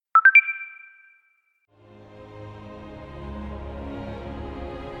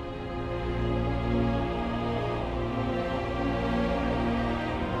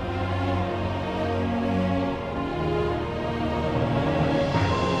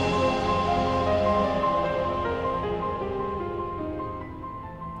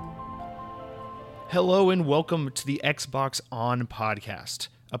Hello and welcome to the Xbox On podcast,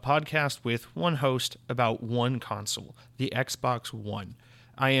 a podcast with one host about one console, the Xbox One.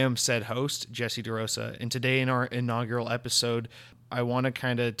 I am said host, Jesse DeRosa, and today in our inaugural episode, I want to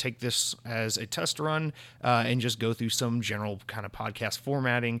kind of take this as a test run and just go through some general kind of podcast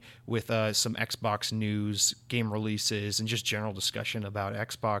formatting with some Xbox news, game releases, and just general discussion about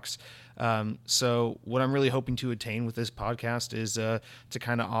Xbox. So what I'm really hoping to attain with this podcast is to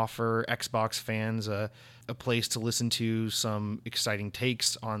kind of offer Xbox fans a place to listen to some exciting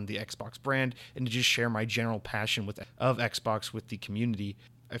takes on the Xbox brand and to just share my general passion of Xbox with the community.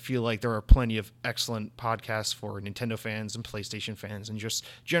 I feel like there are plenty of excellent podcasts for Nintendo fans and PlayStation fans and just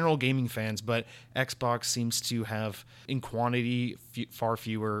general gaming fans, but Xbox seems to have, in quantity, far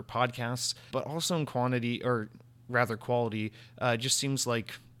fewer podcasts, but also in quantity, or rather quality, just seems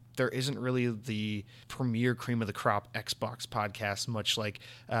like there isn't really the premier cream of the crop Xbox podcast, much like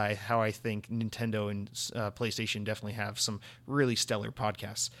how I think Nintendo and PlayStation definitely have some really stellar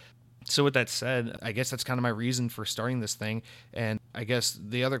podcasts. So with that said, I guess that's kind of my reason for starting this thing. And I guess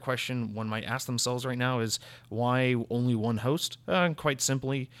the other question one might ask themselves right now is why only one host? Quite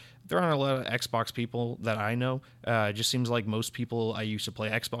simply, there aren't a lot of Xbox people that I know. It just seems like most people I used to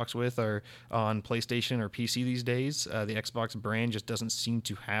play Xbox with are on PlayStation or PC these days. The Xbox brand just doesn't seem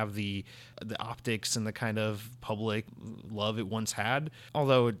to have the optics and the kind of public love it once had.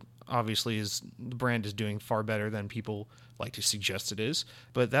 Although it obviously the brand is doing far better than people like to suggest it is.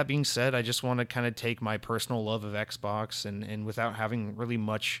 But that being said, I just want to kind of take my personal love of Xbox and without having really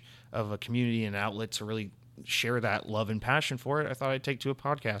much of a community and outlet to really share that love and passion for it, I thought I'd take to a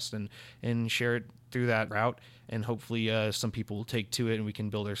podcast and share it through that route. And hopefully some people will take to it and we can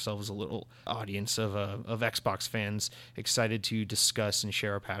build ourselves a little audience of Xbox fans excited to discuss and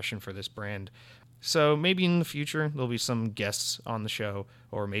share our passion for this brand. So maybe in the future, there'll be some guests on the show,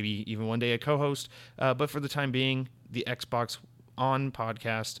 or maybe even one day a co-host. But for the time being, the Xbox On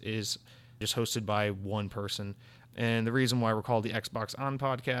podcast is just hosted by one person. And the reason why we're called the Xbox On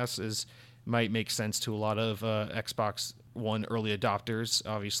podcast is might make sense to a lot of Xbox One early adopters.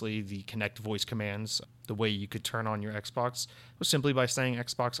 Obviously, the Kinect voice commands, the way you could turn on your Xbox was simply by saying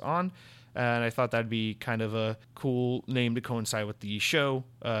Xbox On. And I thought that'd be kind of a cool name to coincide with the show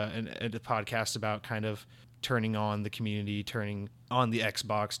and a podcast about kind of turning on the community, turning on the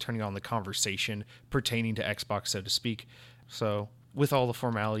Xbox, turning on the conversation pertaining to Xbox, so to speak. So with all the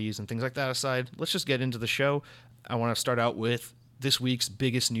formalities and things like that aside, let's just get into the show. I want to start out with this week's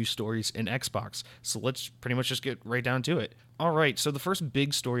biggest news stories in Xbox. So let's pretty much just get right down to it. All right, so the first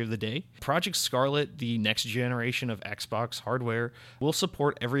big story of the day, Project Scarlet, the next generation of Xbox hardware, will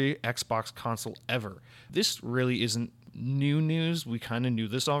support every Xbox console ever. This really isn't new news. We kind of knew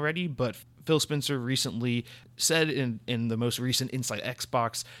this already, but Phil Spencer recently said in the most recent Inside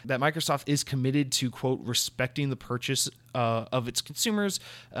Xbox that Microsoft is committed to, quote, respecting the purchase of its consumers.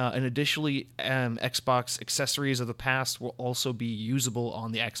 And additionally, Xbox accessories of the past will also be usable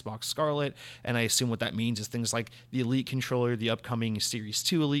on the Xbox Scarlet. And I assume what that means is things like the Elite controller, the upcoming Series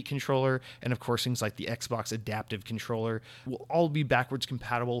 2 Elite controller, and of course things like the Xbox Adaptive controller will all be backwards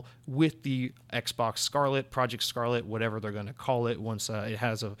compatible with the Xbox Scarlet, Project Scarlet, whatever they're going to call it once it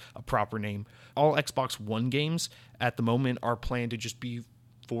has a proper name. All Xbox One games at the moment are planned to just be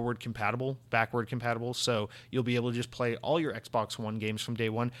forward compatible, backward compatible, so you'll be able to just play all your Xbox One games from day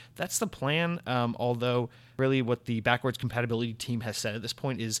one. That's the plan, although really what the backwards compatibility team has said at this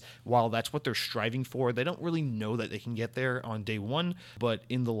point is while that's what they're striving for, they don't really know that they can get there on day one, but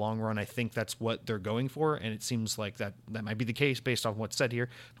in the long run, I think that's what they're going for, and it seems like that might be the case based on what's said here.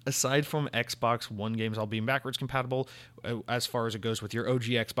 Aside from Xbox One games all being backwards compatible, as far as it goes with your OG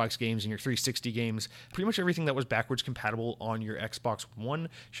Xbox games and your 360 games, pretty much everything that was backwards compatible on your Xbox One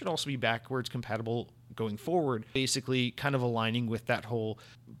should also be backwards compatible going forward, basically kind of aligning with that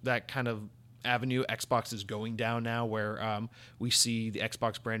kind of avenue Xbox is going down now, where we see the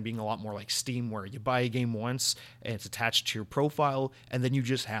Xbox brand being a lot more like Steam, where you buy a game once and it's attached to your profile and then you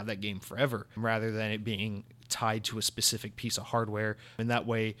just have that game forever, rather than it being tied to a specific piece of hardware. And that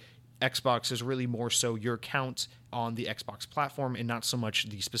way Xbox is really more so your account on the Xbox platform and not so much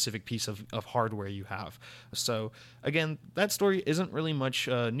the specific piece of hardware you have. So again, that story isn't really much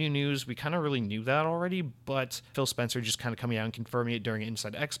new news. We kind of really knew that already, but Phil Spencer just kind of coming out and confirming it during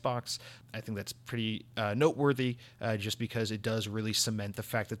Inside Xbox, I think that's pretty noteworthy, just because it does really cement the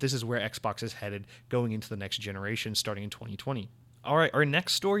fact that this is where Xbox is headed going into the next generation starting in 2020. All right, our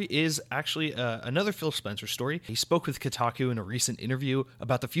next story is actually another Phil Spencer story. He spoke with Kotaku in a recent interview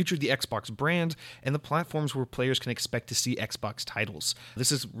about the future of the Xbox brand and the platforms where players can expect to see Xbox titles.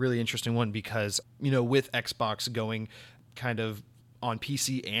 This is a really interesting one because, with Xbox going kind of on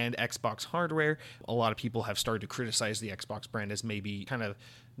PC and Xbox hardware. A lot of people have started to criticize the Xbox brand as maybe kind of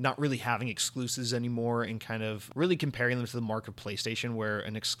not really having exclusives anymore and kind of really comparing them to the mark of PlayStation, where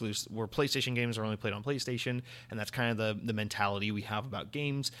PlayStation games are only played on PlayStation, and that's kind of the mentality we have about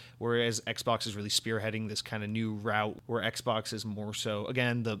games, whereas Xbox is really spearheading this kind of new route where Xbox is more so,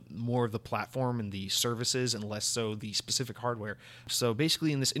 again, the more of the platform and the services and less so the specific hardware. So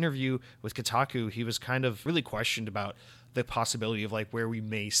basically in this interview with Kotaku, he was kind of really questioned about the possibility of like where we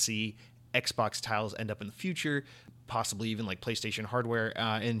may see Xbox titles end up in the future, possibly even like PlayStation hardware.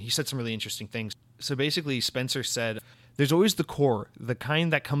 And he said some really interesting things. So basically, Spencer said, there's always the core, the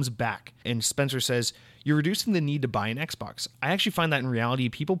kind that comes back. And Spencer says, you're reducing the need to buy an Xbox. I actually find that in reality,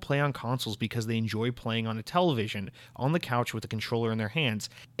 people play on consoles because they enjoy playing on a television, on the couch with a controller in their hands.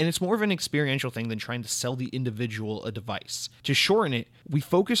 And it's more of an experiential thing than trying to sell the individual a device. To shorten it, we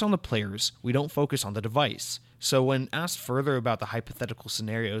focus on the players, we don't focus on the device. So when asked further about the hypothetical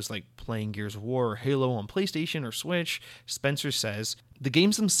scenarios like playing Gears of War or Halo on PlayStation or Switch, Spencer says, the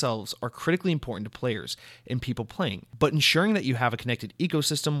games themselves are critically important to players and people playing, but ensuring that you have a connected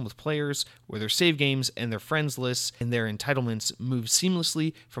ecosystem with players where their save games and their friends lists and their entitlements move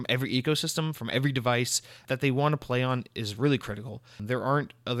seamlessly from every ecosystem, from every device that they want to play on is really critical. There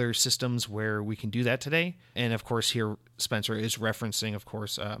aren't other systems where we can do that today. And of course, here Spencer is referencing, of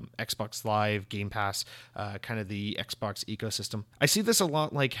course, Xbox Live, Game Pass, kind of the Xbox ecosystem. I see this a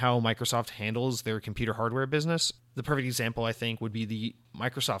lot like how Microsoft handles their computer hardware business. The perfect example, I think, would be the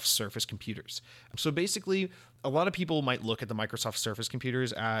Microsoft Surface computers. So basically, a lot of people might look at the Microsoft Surface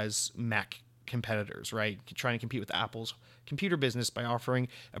computers as Mac competitors, right? Trying to compete with Apple's computer business by offering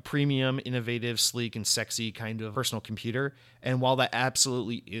a premium, innovative, sleek, and sexy kind of personal computer. And while that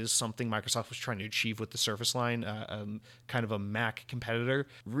absolutely is something Microsoft was trying to achieve with the Surface line, kind of a Mac competitor,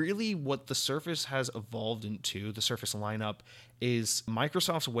 really what the Surface has evolved into, the Surface lineup, is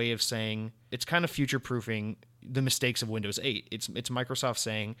Microsoft's way of saying it's kind of future-proofing the mistakes of Windows 8. It's Microsoft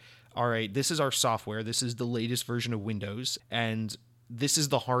saying, all right, this is our software, this is the latest version of Windows, and this is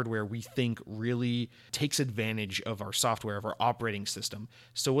the hardware we think really takes advantage of our software, of our operating system.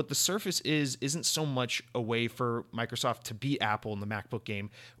 So what the Surface isn't so much a way for Microsoft to beat Apple in the MacBook game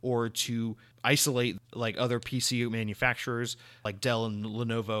or to isolate like other PC manufacturers like Dell and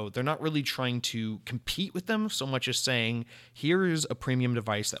Lenovo. They're not really trying to compete with them so much as saying, here is a premium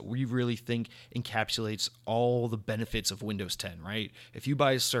device that we really think encapsulates all the benefits of Windows 10, right? If you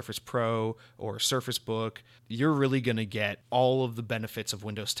buy a Surface Pro or a Surface Book, you're really going to get all of the benefits of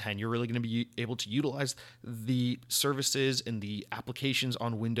Windows 10. You're really going to be able to utilize the services and the applications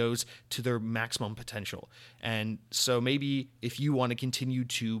on Windows to their maximum potential. And so maybe if you want to continue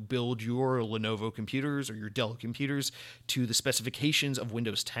to build your Lenovo computers or your Dell computers to the specifications of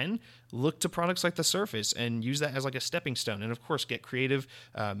Windows 10, look to products like the Surface and use that as like a stepping stone. And of course, get creative,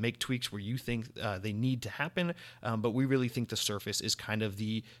 make tweaks where you think they need to happen. But we really think the Surface is kind of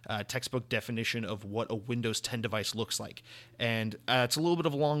the textbook definition of what a Windows 10 device looks like. And it's a little bit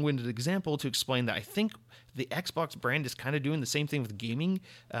of a long-winded example to explain that I think the Xbox brand is kind of doing the same thing with gaming,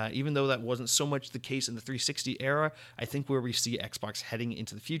 even though that wasn't so much the case in the 360 era. I think where we see Xbox heading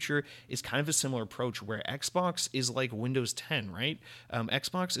into the future is kind of a similar approach where Xbox is like Windows 10, right?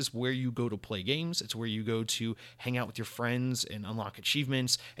 Xbox is where you go to play games. It's where you go to hang out with your friends and unlock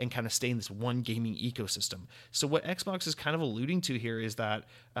achievements and kind of stay in this one gaming ecosystem. So what Xbox is kind of alluding to here is that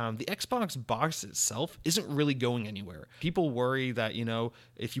the Xbox box itself isn't really going anywhere. People worry that,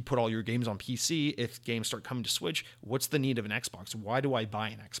 if you put all your games on PC, if games start coming to Switch, what's the need of an Xbox? Why do I buy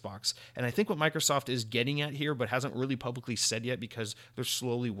an Xbox? And I think what Microsoft is getting at here, but hasn't really publicly said yet because they're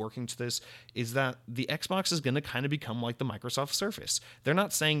slowly working to this, is that the Xbox is going to kind of become like the Microsoft Surface. They're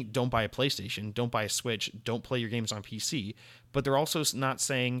not saying don't buy a PlayStation, don't buy a Switch, don't play your games on PC, but they're also not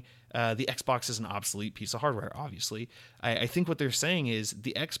saying the Xbox is an obsolete piece of hardware, obviously. I think what they're saying is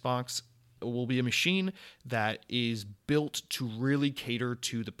the Xbox will be a machine that is built to really cater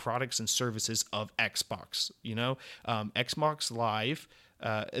to the products and services of Xbox. Xbox Live,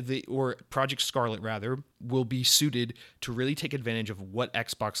 or Project Scarlet rather, will be suited to really take advantage of what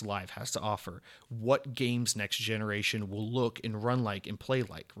Xbox Live has to offer, what games next generation will look and run like and play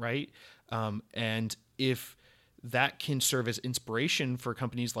like, right? And if that can serve as inspiration for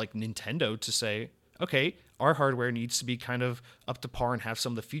companies like Nintendo to say, okay, our hardware needs to be kind of up to par and have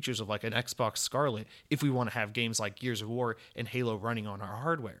some of the features of like an Xbox Scarlet if we want to have games like Gears of War and Halo running on our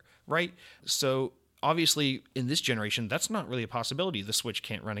hardware, right? So obviously, in this generation, that's not really a possibility. The Switch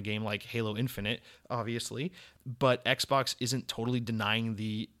can't run a game like Halo Infinite, obviously, but Xbox isn't totally denying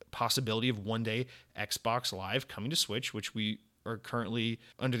the possibility of one day Xbox Live coming to Switch, which we are currently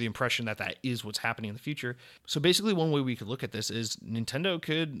under the impression that that is what's happening in the future. So basically, one way we could look at this is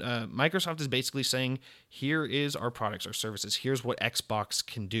Microsoft is basically saying, here is our products, our services. Here's what Xbox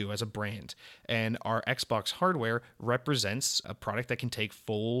can do as a brand. And our Xbox hardware represents a product that can take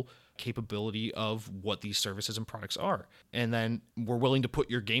full capability of what these services and products are. And then we're willing to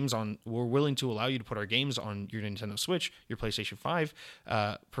allow you to put our games on your Nintendo Switch, your PlayStation 5,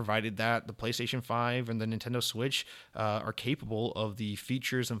 provided that the PlayStation 5 and the Nintendo Switch are capable of the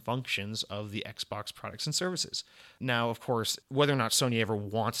features and functions of the Xbox products and services. Now, of course, whether or not Sony ever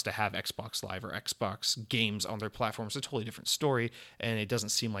wants to have Xbox Live or Xbox games on their platform is a totally different story, and it doesn't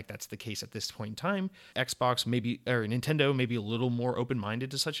seem like that's the case at this point in time. Nintendo may be a little more open-minded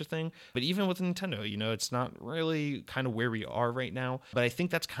to such a thing, but even with Nintendo, it's not really kind of where we are right now. But I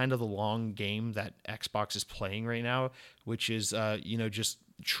think that's kind of the long game that Xbox is playing right now, which is, just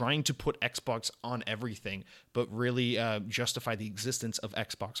trying to put Xbox on everything, but really justify the existence of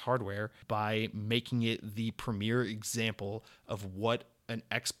Xbox hardware by making it the premier example of what an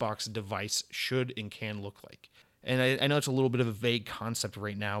Xbox device should and can look like. And I know it's a little bit of a vague concept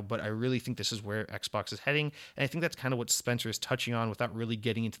right now, but I really think this is where Xbox is heading. And I think that's kind of what Spencer is touching on without really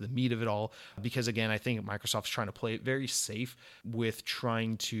getting into the meat of it all. Because, again, I think Microsoft's trying to play it very safe with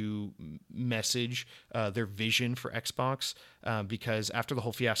trying to message their vision for Xbox. Because after the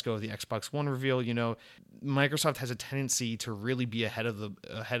whole fiasco of the Xbox One reveal, Microsoft has a tendency to really be ahead of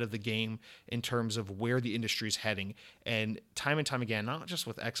the game in terms of where the industry is heading. And time again, not just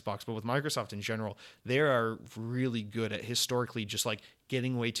with Xbox, but with Microsoft in general, they are really good at historically just like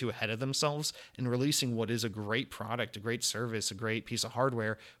getting way too ahead of themselves and releasing what is a great product, a great service, a great piece of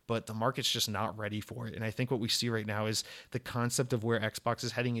hardware, but the market's just not ready for it. And I think what we see right now is the concept of where Xbox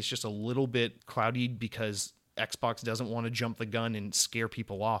is heading is just a little bit cloudy because Xbox doesn't want to jump the gun and scare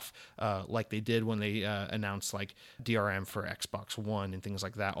people off like they did when they announced like DRM for Xbox One and things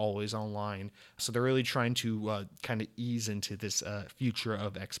like that, always online. So they're really trying to kind of ease into this future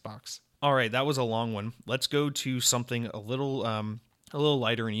of Xbox. All right, that was a long one. Let's go to something a little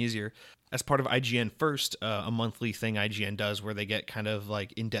lighter and easier. As part of IGN First, a monthly thing IGN does where they get kind of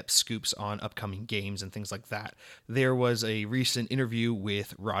like in-depth scoops on upcoming games and things like that. There was a recent interview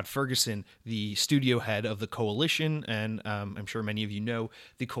with Rod Ferguson, the studio head of the Coalition, and I'm sure many of you know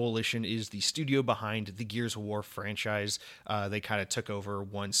the Coalition is the studio behind the Gears of War franchise. They kind of took over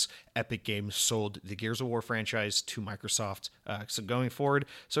once Epic Games sold the Gears of War franchise to Microsoft. So going forward,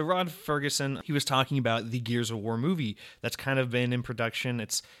 so Rod Ferguson, he was talking about the Gears of War movie that's kind of been in production.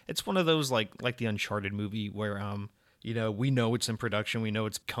 It's one of those like the Uncharted movie where we know it's in production, we know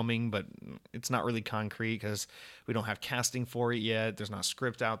it's coming, but it's not really concrete because we don't have casting for it yet. There's not a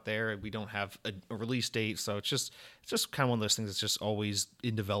script out there. We don't have a release date, so it's just kind of one of those things that's just always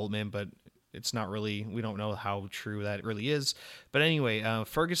in development, but it's not really, we don't know how true that really is. But anyway,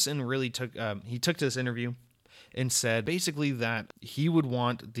 Ferguson really took to this interview and said basically that he would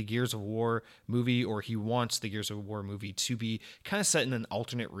want the Gears of War movie, or he wants the Gears of War movie to be kind of set in an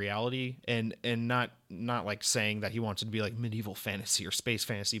alternate reality, and not like saying that he wants it to be like medieval fantasy or space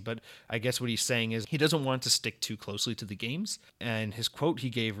fantasy, but I guess what he's saying is he doesn't want to stick too closely to the games. And his quote he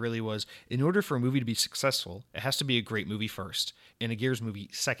gave really was, in order for a movie to be successful, it has to be a great movie first and a Gears movie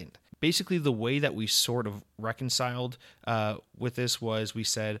second. Basically, the way that we sort of reconciled with this was we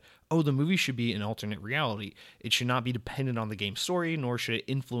said, oh, the movie should be an alternate reality. It should not be dependent on the game story, nor should it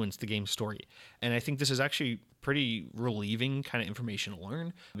influence the game story. And I think this is actually pretty relieving kind of information to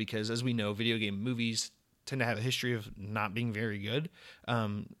learn, because as we know, video game movies tend to have a history of not being very good.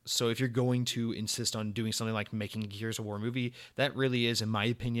 So if you're going to insist on doing something like making a Gears of War movie, that really is, in my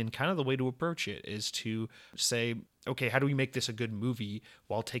opinion, kind of the way to approach it, is to say, okay, how do we make this a good movie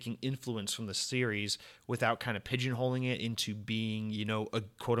while taking influence from the series without kind of pigeonholing it into being, a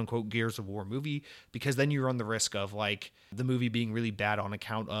quote unquote Gears of War movie? Because then you run the risk of like the movie being really bad on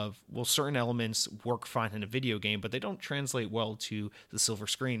account of, well, certain elements work fine in a video game, but they don't translate well to the silver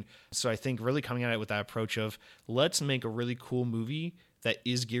screen. So I think really coming at it with that approach of let's make a really cool movie that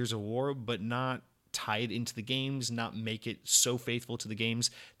is Gears of War, but not tied into the games, not make it so faithful to the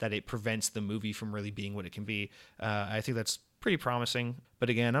games that it prevents the movie from really being what it can be. I think that's pretty promising. But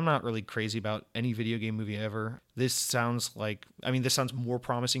again, I'm not really crazy about any video game movie ever. This sounds more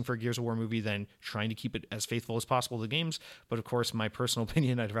promising for a Gears of War movie than trying to keep it as faithful as possible to the games. But of course, my personal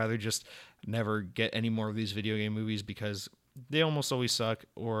opinion, I'd rather just never get any more of these video game movies because they almost always suck,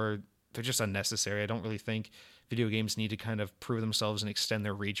 or they're just unnecessary. I don't really think video games need to kind of prove themselves and extend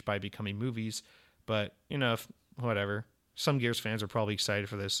their reach by becoming movies. But, whatever. some Gears fans are probably excited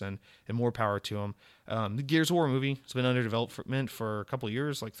for this, and more power to them. The Gears of War movie has been under development for a couple of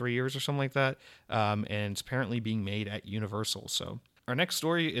years, like 3 years or something like that, and it's apparently being made at Universal. So our next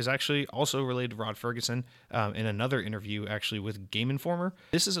story is actually also related to Rod Ferguson in another interview, actually, with Game Informer.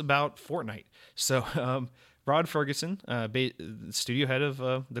 This is about Fortnite. So Rod Ferguson, studio head of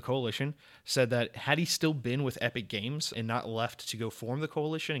the Coalition, said that had he still been with Epic Games and not left to go form the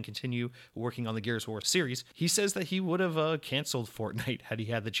Coalition and continue working on the Gears of War series, he says that he would have canceled Fortnite had he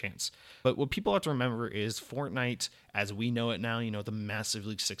had the chance. But what people have to remember is Fortnite, as we know it now, the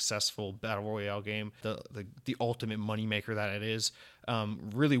massively successful Battle Royale game, the ultimate moneymaker that it is,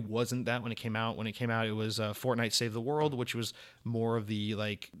 really wasn't that when it came out. When it came out, it was Fortnite Save the World, which was more of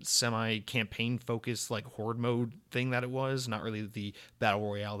the semi-campaign focused horde mode thing that it was, not really the Battle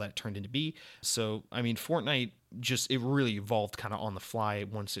Royale that it turned into be. So, I mean, Fortnite it really evolved kind of on the fly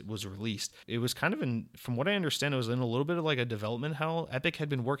once it was released. It was kind of from what I understand, it was in a little bit of a development hell. Epic had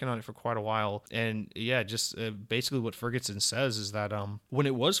been working on it for quite a while. And yeah, just basically what Ferguson says is that when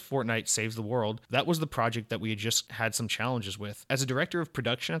it was Fortnite Saves the World, that was the project that we had just had some challenges with. As a director of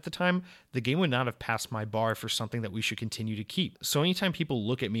production at the time, the game would not have passed my bar for something that we should continue to keep. So anytime people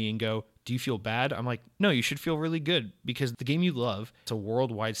look at me and go, do you feel bad? I'm like, no, you should feel really good, because the game you love, it's a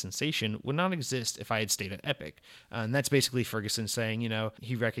worldwide sensation, would not exist if I had stayed at Epic. And that's basically Ferguson saying,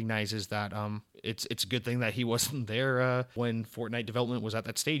 he recognizes that it's a good thing that he wasn't there when Fortnite development was at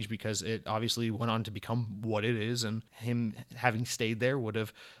that stage, because it obviously went on to become what it is, and him having stayed there would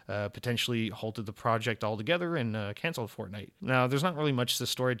have potentially halted the project altogether and canceled Fortnite. Now, there's not really much to the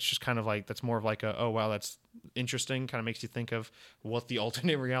story. It's just kind of that's more of oh, wow, that's interesting, kind of makes you think of what the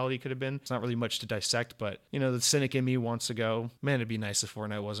alternate reality could have been. It's not really much to dissect, but the cynic in me wants to go, man, it'd be nice if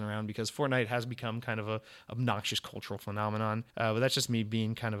Fortnite wasn't around, because Fortnite has become kind of a obnoxious cultural phenomenon. But that's just me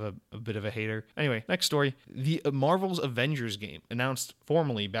being kind of a bit of a hater. Anyway, next story. The Marvel's Avengers game, announced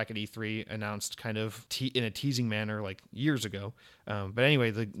formally back at E3, announced kind of in a teasing manner years ago. But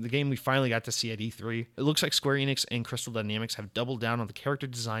anyway, the game we finally got to see at E3, it looks like Square Enix and Crystal Dynamics have doubled down on the character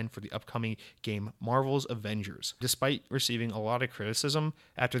design for the upcoming game Marvel's Avengers. Despite receiving a lot of criticism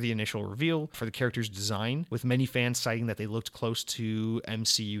after the initial reveal for the character's design, with many fans citing that they looked close to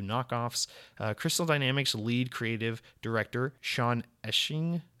MCU knockoffs, Crystal Dynamics lead creative director Sean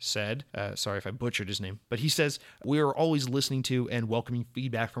Esching said, sorry if I butchered his name, but he says, "We are always listening to and welcoming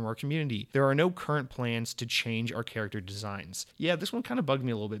feedback from our community. There are no current plans to change our character designs." Yeah, this one kind of bugged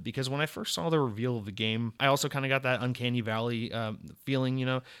me a little bit, because when I first saw the reveal of the game, I also kind of got that Uncanny Valley feeling,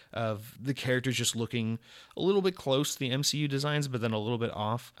 of the characters just looking a little bit close to the MCU designs, but then a little bit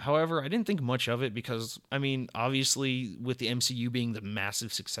off. However, I didn't think much of it, because, I mean, obviously with the MCU being the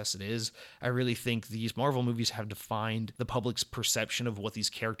massive success it is, I really think these Marvel movies have defined the public's perception of what these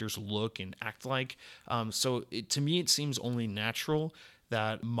characters look and act like. To me, it seems only natural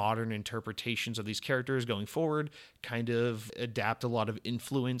that modern interpretations of these characters going forward kind of adapt a lot of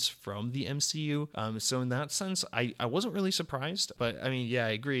influence from the MCU. So in that sense, I wasn't really surprised. But I mean, yeah, I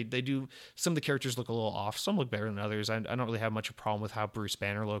agreed. Some of the characters look a little off. Some look better than others. I don't really have much of a problem with how Bruce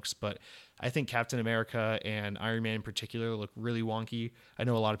Banner looks, but I think Captain America and Iron Man in particular look really wonky. I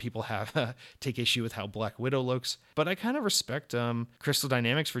know a lot of people have take issue with how Black Widow looks, but I kind of respect Crystal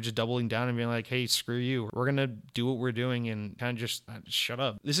Dynamics for just doubling down and being like, hey, screw you. We're going to do what we're doing and kind of just shut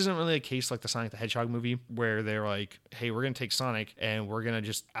up. This isn't really a case like the Sonic the Hedgehog movie where they're like, hey, we're going to take Sonic and we're going to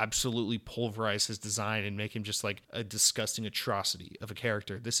just absolutely pulverize his design and make him just like a disgusting atrocity of a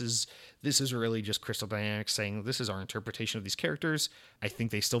character. This is really just Crystal Dynamics saying this is our interpretation of these characters. I think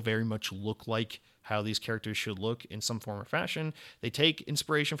they still very much look like how these characters should look in some form or fashion. They take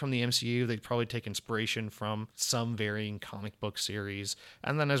inspiration from the MCU. They probably take inspiration from some varying comic book series,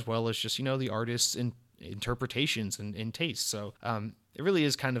 and then as well as just, the artists' interpretations and tastes. So it really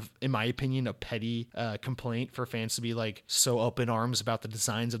is kind of, in my opinion, a petty complaint for fans to be like so up in arms about the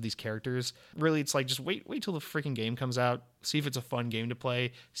designs of these characters. Really, it's like, just wait till the freaking game comes out. See if it's a fun game to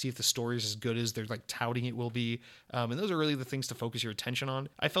play. See if the story is as good as they're like touting it will be. And those are really the things to focus your attention on.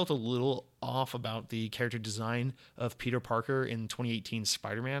 I felt a little off about the character design of Peter Parker in 2018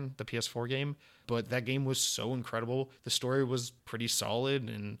 Spider-Man, the PS4 game. But that game was so incredible. The story was pretty solid,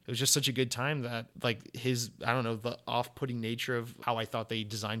 and it was just such a good time that, like, the off-putting nature of how I thought they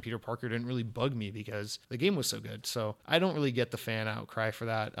designed Peter Parker didn't really bug me because the game was so good. So I don't really get the fan outcry for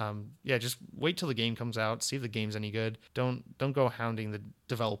that. Just wait till the game comes out, see if the game's any good. Don't go hounding the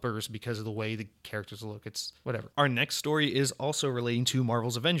developers because of the way the characters look. It's whatever. Our next story is also relating to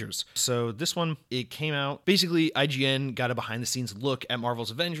Marvel's Avengers. So this one, it came out, basically IGN got a behind the scenes look at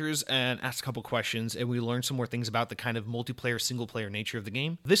Marvel's Avengers and asked a couple questions, and we learned some more things about the kind of multiplayer, single player nature of the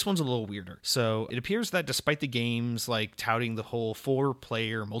game. This one's a little weirder. So it appears that despite the game's like touting the whole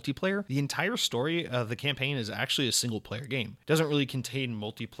 4-player multiplayer, the entire story of the campaign is actually a single player game. It doesn't really contain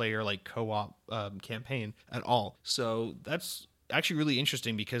multiplayer like co-op campaign at all. So that's actually really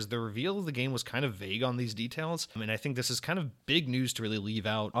interesting because the reveal of the game was kind of vague on these details. I mean, I think this is kind of big news to really leave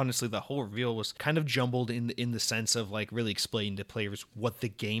out. Honestly, the whole reveal was kind of jumbled in the sense of like really explaining to players what the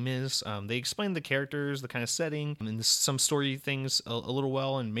game is. They explained the characters, the kind of setting, and some story things a little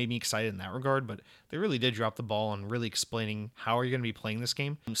well, and made me excited in that regard, but they really did drop the ball on really explaining how are you going to be playing this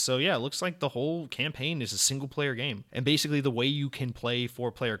game. So yeah, it looks like the whole campaign is a single player game. And basically the way you can play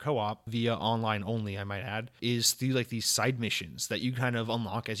 4-player co-op via online only, I might add, is through like these side missions that you kind of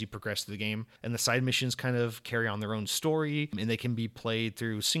unlock as you progress through the game. And the side missions kind of carry on their own story, and they can be played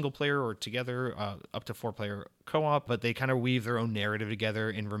through single player or together, up to 4-player co-op, but they kind of weave their own narrative together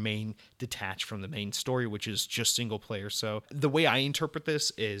and remain detached from the main story, which is just single player. So the way I interpret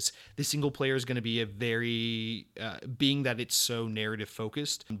this is the single player is going to be a very, being that it's so narrative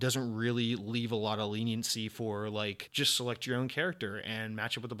focused, doesn't really leave a lot of leniency for like just select your own character and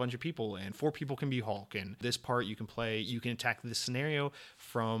match up with a bunch of people, and 4 people can be Hulk, and this part you can attack this scenario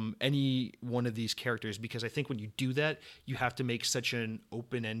from any one of these characters, because I think when you do that, you have to make such an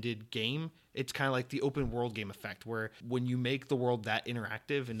open-ended game. It's kind of like the open world game effect, where when you make the world that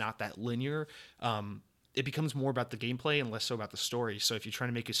interactive and not that linear, it becomes more about the gameplay and less so about the story. So if you're trying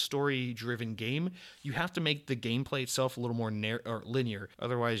to make a story-driven game, you have to make the gameplay itself a little more linear.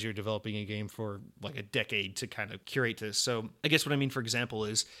 Otherwise, you're developing a game for like a decade to kind of curate this. So I guess what I mean, for example,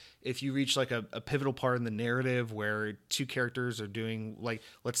 is if you reach like a pivotal part in the narrative where 2 characters are doing, like,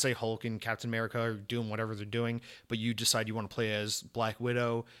 let's say Hulk and Captain America are doing whatever they're doing, but you decide you want to play as Black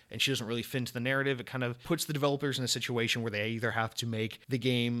Widow and she doesn't really fit into the narrative, it kind of puts the developers in a situation where they either have to make the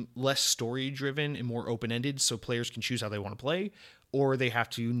game less story driven and more open-ended so players can choose how they want to play, or they have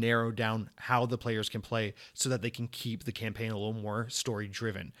to narrow down how the players can play so that they can keep the campaign a little more story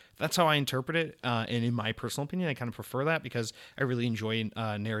driven. That's how I interpret it. And in my personal opinion, I kind of prefer that because I really enjoy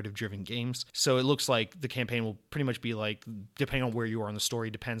narrative driven games. So it looks like the campaign will pretty much be like, depending on where you are in the story,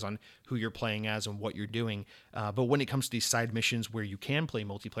 depends on who you're playing as and what you're doing. But when it comes to these side missions where you can play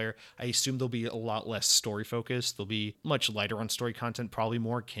multiplayer, I assume they'll be a lot less story focused. They'll be much lighter on story content, probably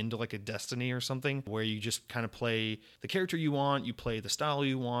more akin to like a Destiny or something, where you just kind of play the character you want, you play the style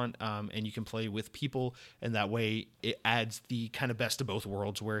you want, and you can play with people, and that way it adds the kind of best of both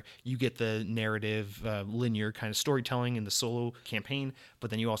worlds, where you get the narrative linear kind of storytelling in the solo campaign, but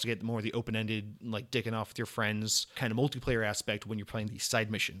then you also get more of the open-ended, like dicking off with your friends kind of multiplayer aspect when you're playing these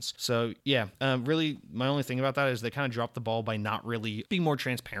side missions. So yeah, really my only thing about that is they kind of dropped the ball by not really being more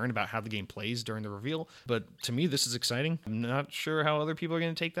transparent about how the game plays during the reveal. But to me, this is exciting. I'm not sure how other people are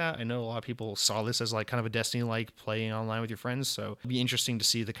going to take that. I know a lot of people saw this as like kind of a Destiny like playing online with your friends, so it'd be interesting to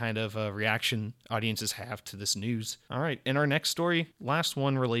see the kind of reaction audiences have to this news. All right, and our next story, last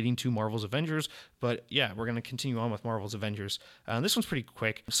one relating to Marvel's Avengers, but yeah, we're going to continue on with Marvel's Avengers. This one's pretty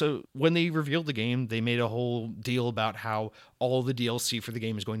quick. So when they revealed the game, they made a whole deal about how all the DLC for the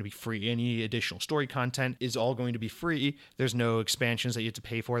game is going to be free. Any additional story content is all going to be free. There's no expansions that you have to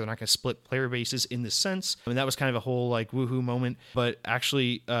pay for. They're not going to split player bases in this sense. I mean, that was kind of a whole like woohoo moment, but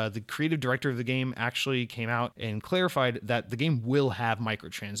actually the creative director of the game actually came out and clarified that the game will have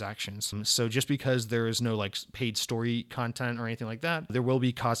microtransactions. So just because there is no like paid story content or anything like that, there will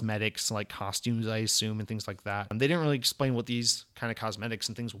be cosmetics like costumes, I assume, and things like that. They didn't really explain what these kind of cosmetics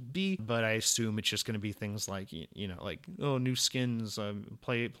and things will be, but I assume it's just going to be things like, you know, like, oh, new skins,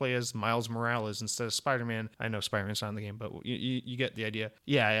 play as Miles Morales instead of Spider-Man. I know Spider-Man's not in the game, but you get the idea.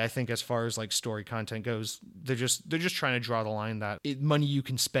 Yeah, I think as far as like story content goes, they're just trying to draw the line that money you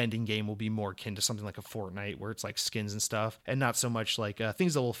can spend in game will be more akin to something like a Fortnite, where it's like skins and stuff, and not so much like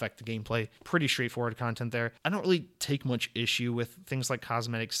things that will affect the gameplay. Pretty straightforward content there. I don't really take much issue with things like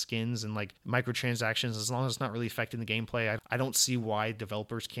cosmetic skins and like microtransactions, as long as it's not really affecting the gameplay. I don't see why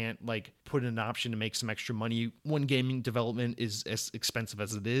developers can't like put in an option to make some extra money when gaming development is as expensive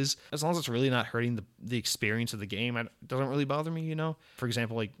as it is. As long as it's really not hurting the experience of the game, it doesn't really bother me, you know? For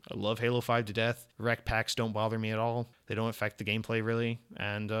example, like I love Halo 5 to death. Rec packs don't bother me at all. They don't affect the gameplay really.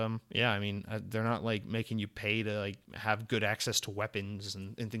 And yeah, I mean, they're not like making you pay to like have good access to weapons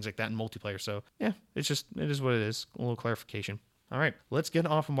and things like that in multiplayer. So yeah, it is what it is. A little clarification. All right, let's get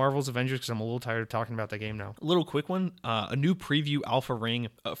off of Marvel's Avengers because I'm a little tired of talking about that game now. A little quick one. A new preview alpha ring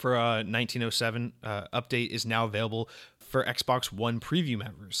for 1907 update is now available for Xbox One preview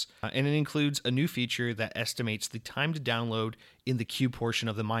members. And it includes a new feature that estimates the time to download in the queue portion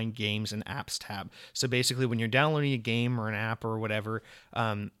of the My Games and Apps tab. So basically, when you're downloading a game or an app or whatever,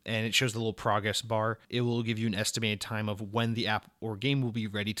 and it shows the little progress bar, it will give you an estimated time of when the app or game will be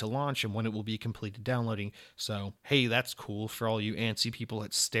ready to launch and when it will be completed downloading. So, hey, that's cool for all you antsy people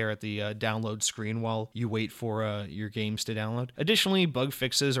that stare at the download screen while you wait for your games to download. Additionally, bug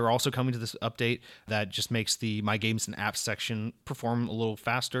fixes are also coming to this update that just makes the My Games and Apps section perform a little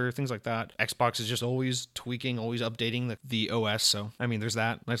faster, things like that. Xbox is just always tweaking, always updating the OS. So, I mean, there's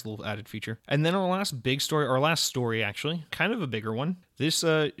that nice little added feature. And then our last story, actually, kind of a bigger one. This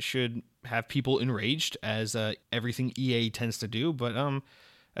should have people enraged, as everything EA tends to do. But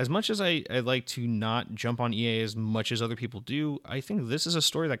as much as I like to not jump on EA as much as other people do, I think this is a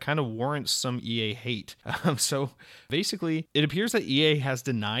story that kind of warrants some EA hate. So basically, it appears that EA has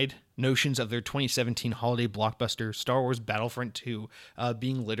denied notions of their 2017 holiday blockbuster Star Wars Battlefront 2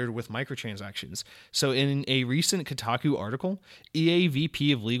 being littered with microtransactions. So in a recent Kotaku article, EA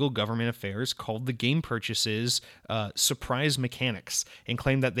VP of Legal Government Affairs called the game purchases surprise mechanics and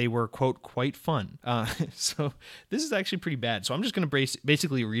claimed that they were, quote, quite fun. So this is actually pretty bad. So I'm just going to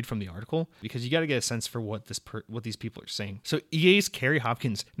basically read from the article because you got to get a sense for what these people are saying. So EA's Kerry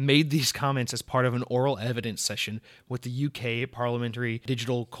Hopkins made these comments as part of an oral evidence session with the UK Parliamentary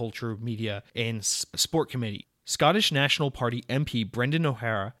Digital Culture, Media and Sport Committee. Scottish National Party MP Brendan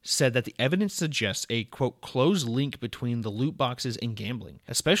O'Hara said that the evidence suggests a, quote, close link between the loot boxes and gambling,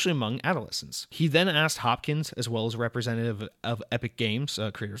 especially among adolescents. He then asked Hopkins, as well as a representative of Epic Games,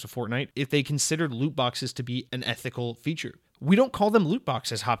 creators of Fortnite, if they considered loot boxes to be an ethical feature. We don't call them loot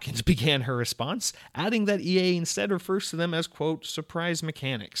boxes, Hopkins began her response, adding that EA instead refers to them as, quote, surprise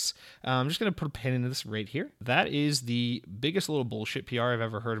mechanics. I'm just going to put a pin into this right here. That is the biggest little bullshit PR I've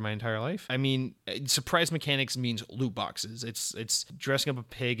ever heard in my entire life. I mean, surprise mechanics means loot boxes. It's dressing up a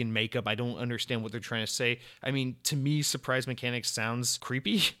pig in makeup. I don't understand what they're trying to say. I mean, to me, surprise mechanics sounds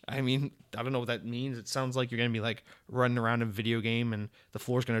creepy. I mean, I don't know what that means. It sounds like you're going to be like running around in a video game and the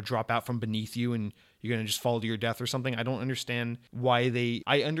floor's going to drop out from beneath you and you're going to just fall to your death or something. I don't understand why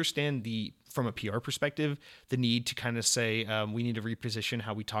I understand from a PR perspective, the need to kind of say we need to reposition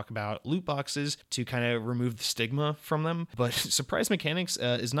how we talk about loot boxes to kind of remove the stigma from them. But surprise mechanics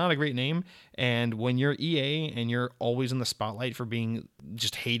is not a great name. And when you're EA and you're always in the spotlight for being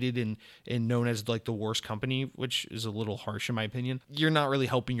just hated and known as like the worst company, which is a little harsh in my opinion, you're not really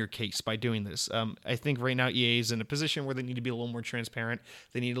helping your case by doing this. I think right now EA is in a position where they need to be a little more transparent.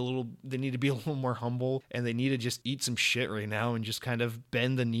 They need to be a little more humble, and they need to just eat some shit right now and just kind of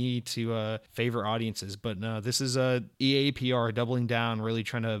bend the knee to favor audiences. But no, this is EA PR doubling down, really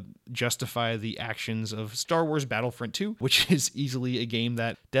trying to justify the actions of Star Wars Battlefront 2, which is easily a game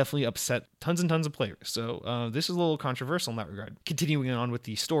that definitely upset tons and tons of players. So this is a little controversial in that regard. Continuing on with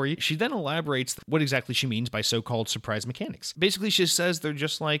the story, she then elaborates what exactly she means by so-called surprise mechanics. Basically, she says they're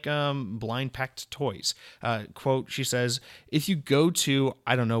just like blind packed toys. Quote, she says, if you go to,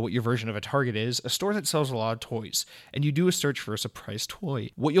 I don't know what your version of a Target is, a store that sells a lot of toys, and you do a search for a surprise toy,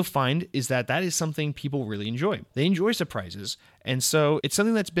 what you'll find is that is something people really enjoy. They enjoy surprises. And so it's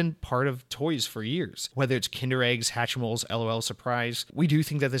something that's been part of toys for years, whether it's Kinder Eggs, Hatchimals, LOL Surprise. We do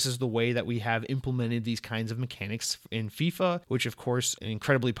think that this is the way that we have implemented these kinds of mechanics in FIFA, which of course, an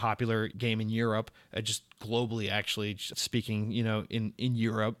incredibly popular game in Europe, just globally, actually speaking, in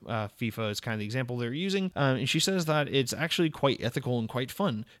Europe, FIFA is kind of the example they're using. And she says that it's actually quite ethical and quite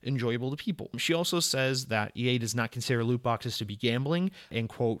fun, enjoyable to people. She also says that EA does not consider loot boxes to be gambling, and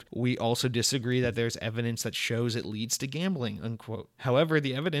quote, we also disagree that there's evidence that shows it leads to gambling, unquote. However,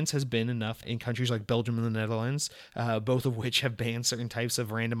 the evidence has been enough in countries like Belgium and the Netherlands, both of which have banned certain types of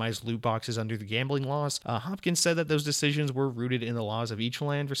randomized loot boxes under the gambling laws. Hopkins said that those decisions were rooted in the laws of each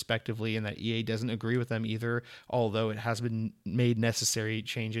land respectively, and that EA doesn't agree with them either, although it has been made necessary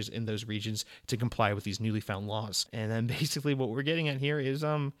changes in those regions to comply with these newly found laws. And then basically what we're getting at here is,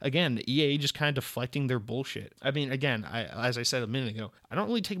 again, EA just kind of deflecting their bullshit. I mean, again, as I said a minute ago, I don't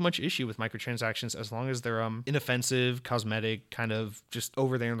really take much issue with microtransactions as long as they're inoffensive, cosmetic, kind of just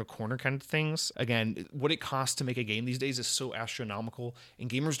over there in the corner kind of things. Again, what it costs to make a game these days is so astronomical, and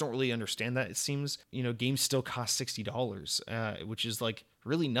gamers don't really understand that. It seems, games still cost $60, which is like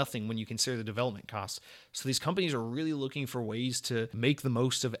really nothing when you consider the development costs. So these companies are really looking for ways to make the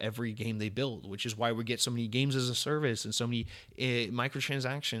most of every game they build, which is why we get so many games as a service and so many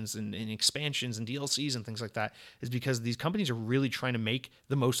microtransactions and expansions and DLCs and things like that, is because these companies are really trying to make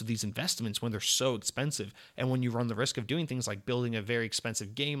the most of these investments. investments when they're so expensive, and when you run the risk of doing things like building a very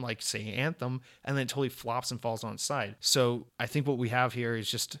expensive game like, say, Anthem, and then it totally flops and falls on its side. So I think what we have here is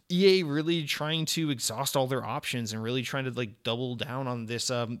just EA really trying to exhaust all their options and really trying to like double down on this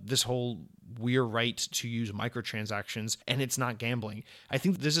whole we're right to use microtransactions, and it's not gambling. I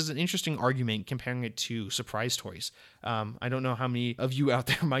think this is an interesting argument comparing it to surprise toys. I don't know how many of you out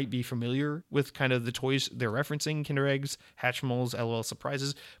there might be familiar with kind of the toys they're referencing, Kinder Eggs, Hatchimals, LOL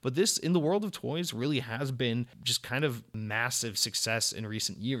Surprises, but this in the world of toys really has been just kind of massive success in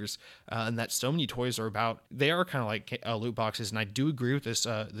recent years, and that so many toys they are kind of like loot boxes, and I do agree with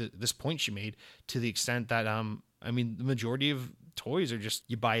this point she made to the extent that the majority of toys are just,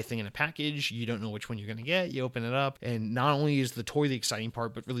 you buy a thing in a package, you don't know which one you're going to get, you open it up, and not only is the toy the exciting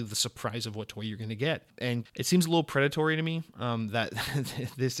part, but really the surprise of what toy you're going to get. And it seems a little predatory to me that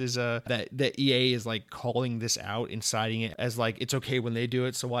this is that EA is like calling this out and citing it as like it's okay when they do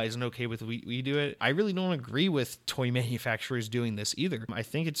it, so why isn't it okay with we do it? I really don't agree with toy manufacturers doing this either. I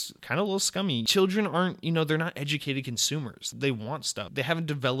think it's kind of a little scummy. Children aren't, they're not educated consumers. They want stuff. They haven't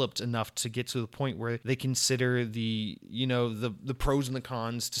developed enough to get to the point where they consider the pros and the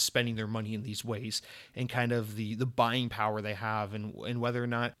cons to spending their money in these ways, and kind of the buying power they have, and whether or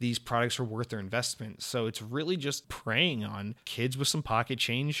not these products are worth their investment. So it's really just preying on kids with some pocket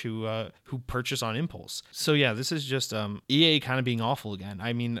change who purchase on impulse. So yeah, this is just EA kind of being awful again.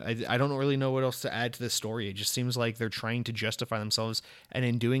 I mean, I don't really know what else to add to this story. It just seems like they're trying to justify themselves, and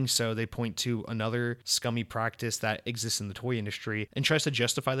in doing so, they point to another scummy practice that exists in the toy industry and tries to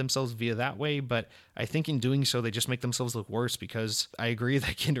justify themselves via that way. But I think in doing so, they just make themselves look worse, because I agree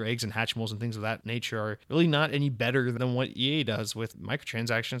that Kinder Eggs and Hatchimals and things of that nature are really not any better than what EA does with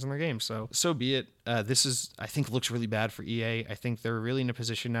microtransactions in their games. So be it. This is, I think, looks really bad for EA. I think they're really in a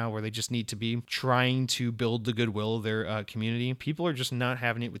position now where they just need to be trying to build the goodwill of their community. People are just not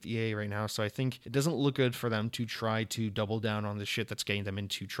having it with EA right now, so I think it doesn't look good for them to try to double down on the shit that's getting them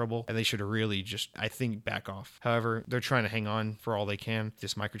into trouble, and they should really just, I think, back off. However, they're trying to hang on for all they can,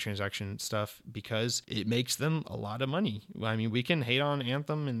 this microtransaction stuff, because it makes them a lot of money. I mean, we can hate on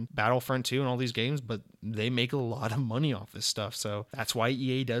Anthem and Battlefront 2 and all these games, but they make a lot of money off this stuff, so that's why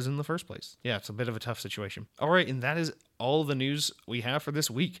EA does in the first place. Yeah, it's a bit of a tough situation. All right, and that is all the news we have for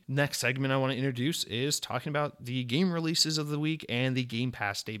this week. Next segment I want to introduce is talking about the game releases of the week and the Game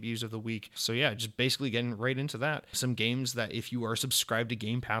Pass debuts of the week. So yeah, just basically getting right into that. Some games that if you are subscribed to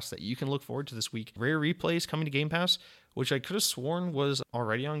Game Pass that you can look forward to this week. Rare Replay is coming to Game Pass, which I could have sworn was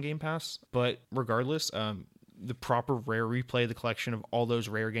already on Game Pass, but regardless, the proper Rare Replay, the collection of all those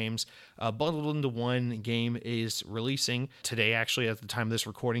Rare games bundled into one game, is releasing today, actually, at the time of this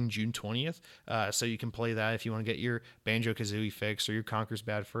recording, June 20th. So you can play that if you want to get your Banjo-Kazooie fix or your Conker's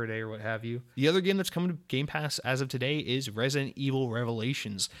Bad Fur Day or what have you. The other game that's coming to Game Pass as of today is Resident Evil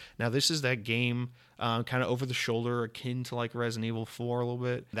Revelations. Now, this is that game kind of over the shoulder, akin to like Resident Evil 4 a little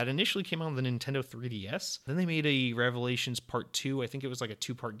bit, that initially came out on the Nintendo 3DS. Then they made a Revelations Part 2. I think it was like a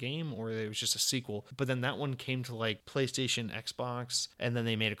 2-part game, or it was just a sequel. But then that one came to like PlayStation, Xbox, and then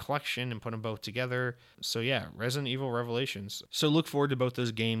they made a collection and put them both together. So yeah, Resident Evil Revelations. So look forward to both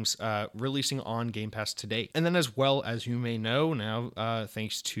those games releasing on Game Pass today. And then, as well as you may know now,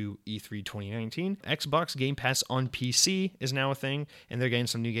 thanks to E3 2019, Xbox Game Pass on PC is now a thing, and they're getting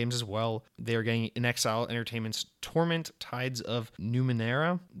some new games as well. They're getting an Exile Entertainment's Torment Tides of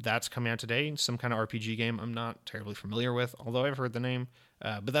Numenera. That's coming out today. Some kind of RPG game I'm not terribly familiar with, although I've heard the name.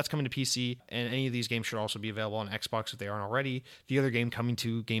 But that's coming to PC, and any of these games should also be available on Xbox if they aren't already. The other game coming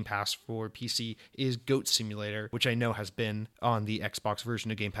to Game Pass for PC is Goat Simulator, which I know has been on the Xbox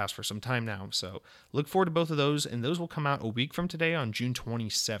version of Game Pass for some time now. So look forward to both of those, and those will come out a week from today on June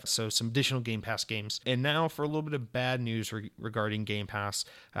 27th. So some additional Game Pass games. And now for a little bit of bad news regarding Game Pass.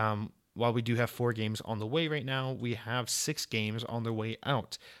 While we do have 4 games on the way right now, we have 6 games on their way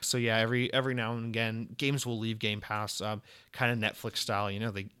out. So yeah, every now and again, games will leave Game Pass, kind of Netflix style.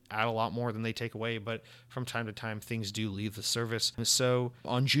 They add a lot more than they take away, but from time to time, things do leave the service. So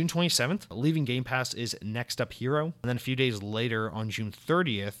on June 27th, leaving Game Pass is Next Up Hero. And then a few days later, on June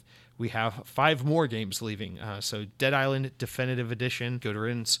 30th, we have 5 more games leaving. So Dead Island Definitive Edition, good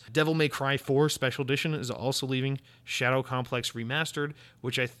riddance. Devil May Cry 4 Special Edition is also leaving. Shadow Complex Remastered,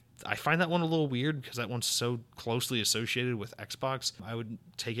 which I find that one a little weird because that one's so closely associated with Xbox. I would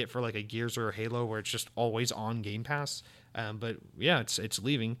take it for like a Gears or a Halo where it's just always on Game Pass. But yeah, it's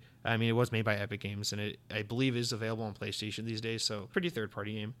leaving. I mean, it was made by Epic Games, and it, I believe, is available on PlayStation these days, so pretty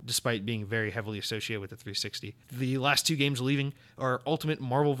third-party game, despite being very heavily associated with the 360. The last two games leaving are Ultimate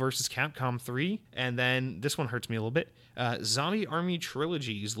Marvel vs. Capcom 3, and then this one hurts me a little bit. Zombie Army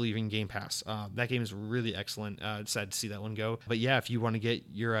Trilogy is leaving Game Pass. That game is really excellent. Sad to see that one go. But yeah, if you want to get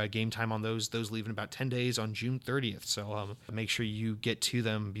your game time on those leave in about 10 days on June 30th, so make sure you get to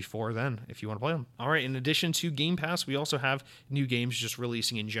them before then if you want to play them. All right, in addition to Game Pass, we also have new games just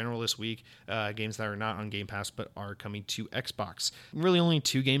releasing in general this week, games that are not on Game Pass but are coming to Xbox. Really only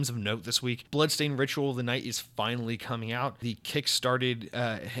two games of note this week. Bloodstained Ritual of the Night is finally coming out. The Kickstarted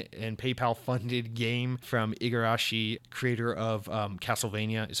and PayPal funded game from Igarashi, creator of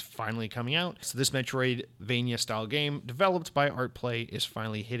Castlevania, is finally coming out. So this Metroidvania style game developed by Artplay is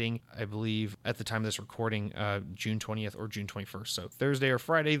finally hitting, I believe at the time of this recording, June 20th or June 21st. So Thursday or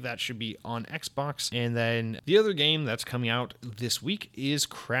Friday, that should be on Xbox. And then the other game that's coming out this week is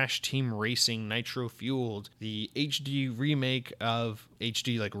Crash Team Racing Nitro Fueled, the HD remake of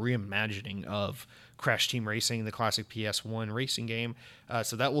HD, like reimagining of Crash Team Racing, the classic PS1 racing game.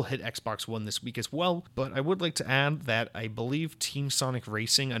 So that will hit Xbox One this week as well. But I would like to add that I believe Team Sonic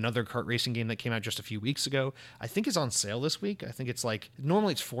Racing, another kart racing game that came out just a few weeks ago, I think is on sale this week. I think it's like,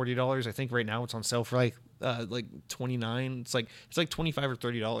 normally it's $40. I think right now it's on sale for like 29. It's like $25 or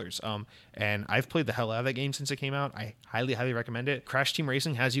 $30. And I've played the hell out of that game since it came out. I highly recommend it. Crash Team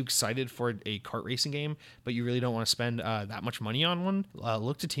Racing has you excited for a kart racing game, but you really don't want to spend that much money on one.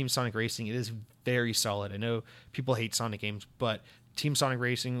 Look to Team Sonic Racing. It is very solid. I know people hate Sonic games, but Team Sonic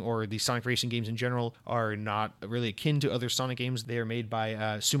Racing, or the Sonic Racing games in general, are not really akin to other Sonic games. They are made by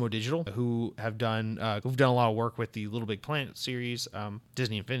Sumo Digital, who've done a lot of work with the Little Big Planet series,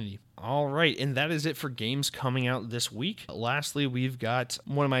 Disney Infinity. All right, and that is it for games coming out this week. Lastly, we've got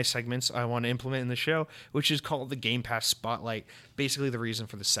one of my segments I want to implement in the show, which is called the Game Pass Spotlight. Basically, the reason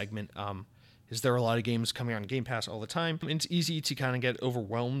for the segment is there are a lot of games coming on Game Pass all the time. And it's easy to kind of get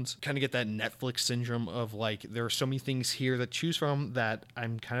overwhelmed, kind of get that Netflix syndrome of like, there are so many things here to choose from that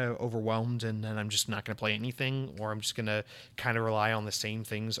I'm kind of overwhelmed, and then I'm just not going to play anything, or I'm just going to kind of rely on the same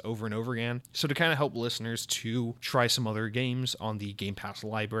things over and over again. So to kind of help listeners to try some other games on the Game Pass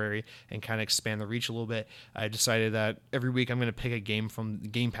library and kind of expand the reach a little bit, I decided that every week I'm going to pick a game from the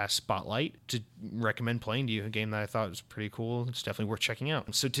Game Pass Spotlight to recommend playing to you, a game that I thought was pretty cool. It's definitely worth checking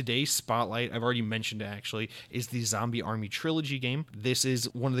out. So today's Spotlight, I've already mentioned it actually, is the Zombie Army Trilogy game. This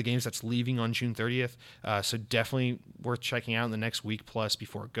is one of the games that's leaving on June 30th, so definitely worth checking out in the next week plus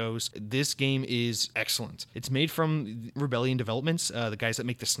before it goes. This game is excellent. It's made from Rebellion Developments, the guys that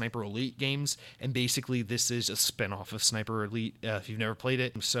make the Sniper Elite games, and basically this is a spinoff of Sniper Elite if you've never played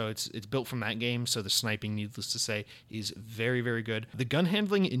it. So it's built from that game, so the sniping, needless to say, is very good. The gun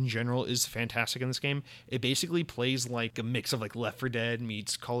handling in general is fantastic in this game. It basically plays like a mix of like Left 4 Dead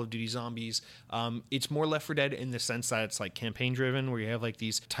meets Call of Duty Zombies. It's more Left 4 Dead in the sense that it's like campaign driven, where you have like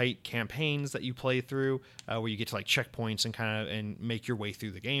these tight campaigns that you play through, where you get to like checkpoints and make your way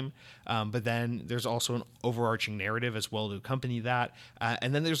through the game. But then there's also an overarching narrative as well to accompany that.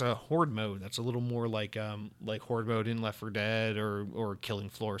 And then there's a horde mode that's a little more like horde mode in Left 4 Dead or Killing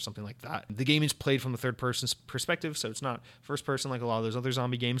Floor or something like that. The game is played from the third person perspective, so it's not first person like a lot of those other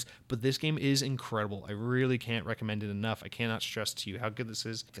zombie games, but this game is incredible. I really can't recommend it enough. I cannot stress to you how good this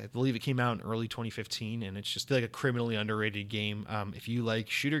is. I believe it came out in early 2015, and it's just like a criminally underrated game. If you like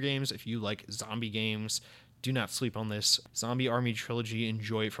shooter games, if you like zombie games, do not sleep on this. Zombie Army Trilogy,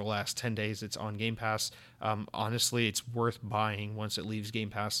 enjoy it for the last 10 days. It's on Game Pass. Honestly, it's worth buying once it leaves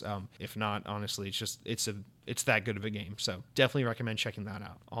Game Pass. If not, honestly, it's that good of a game. So definitely recommend checking that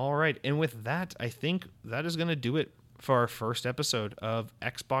out. All right, and with that, I think that is going to do it for our first episode of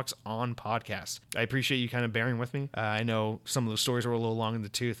Xbox On Podcast. I appreciate you kind of bearing with me. I know some of the stories were a little long in the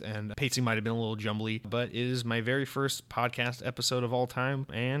tooth, and pacing might have been a little jumbly, but it is my very first podcast episode of all time,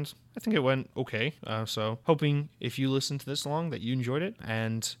 and I think it went okay. So hoping if you listened to this long that you enjoyed it.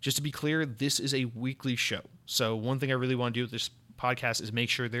 And just to be clear, this is a weekly show. So one thing I really want to do with this podcast is make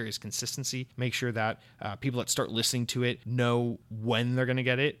sure there is consistency, make sure that people that start listening to it know when they're going to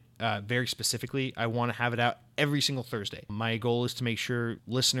get it. Very specifically, I want to have it out every single Thursday. My goal is to make sure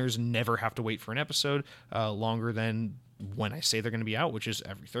listeners never have to wait for an episode longer than when I say they're going to be out, which is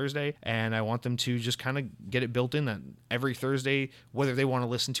every Thursday. And I want them to just kind of get it built in that every Thursday, whether they want to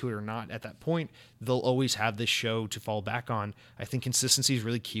listen to it or not, at that point, they'll always have this show to fall back on. I think consistency is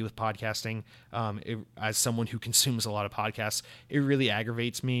really key with podcasting. As someone who consumes a lot of podcasts, it really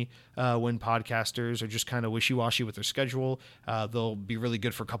aggravates me when podcasters are just kind of wishy-washy with their schedule. They'll be really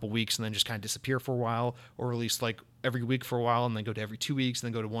good for a couple weeks and then just kind of disappear for a while, or release like every week for a while and then go to every 2 weeks and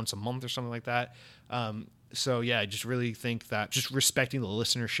then go to once a month or something like that. So yeah, I just really think that just respecting the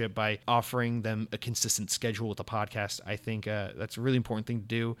listenership by offering them a consistent schedule with the podcast, I think that's a really important thing to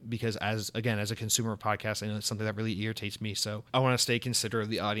do, because as a consumer of podcasts, I know it's something that really irritates me. So I want to stay considerate of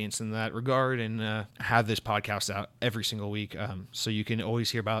the audience in that regard, and have this podcast out every single week, so you can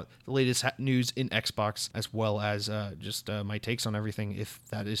always hear about the latest news in Xbox, as well as just my takes on everything, if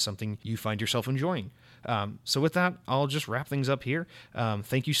that is something you find yourself enjoying. So with that, I'll just wrap things up here.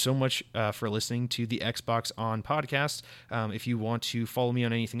 Thank you so much for listening to the Xbox On podcast. If you want to follow me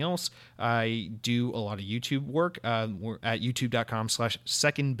on anything else, I do a lot of YouTube work. We're at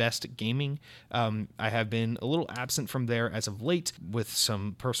youtube.com/secondbestgaming. I have been a little absent from there as of late with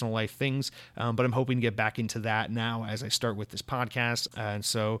some personal life things, but I'm hoping to get back into that now as I start with this podcast. And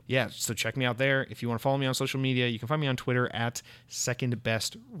so check me out there. If you want to follow me on social media, you can find me on Twitter at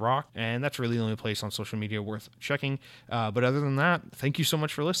secondbestrock, and that's really the only place on social media worth checking. But other than that, thank you so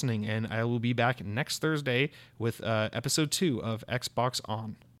much for listening, and I will be back next Thursday with episode 2 of Xbox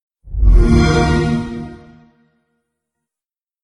On.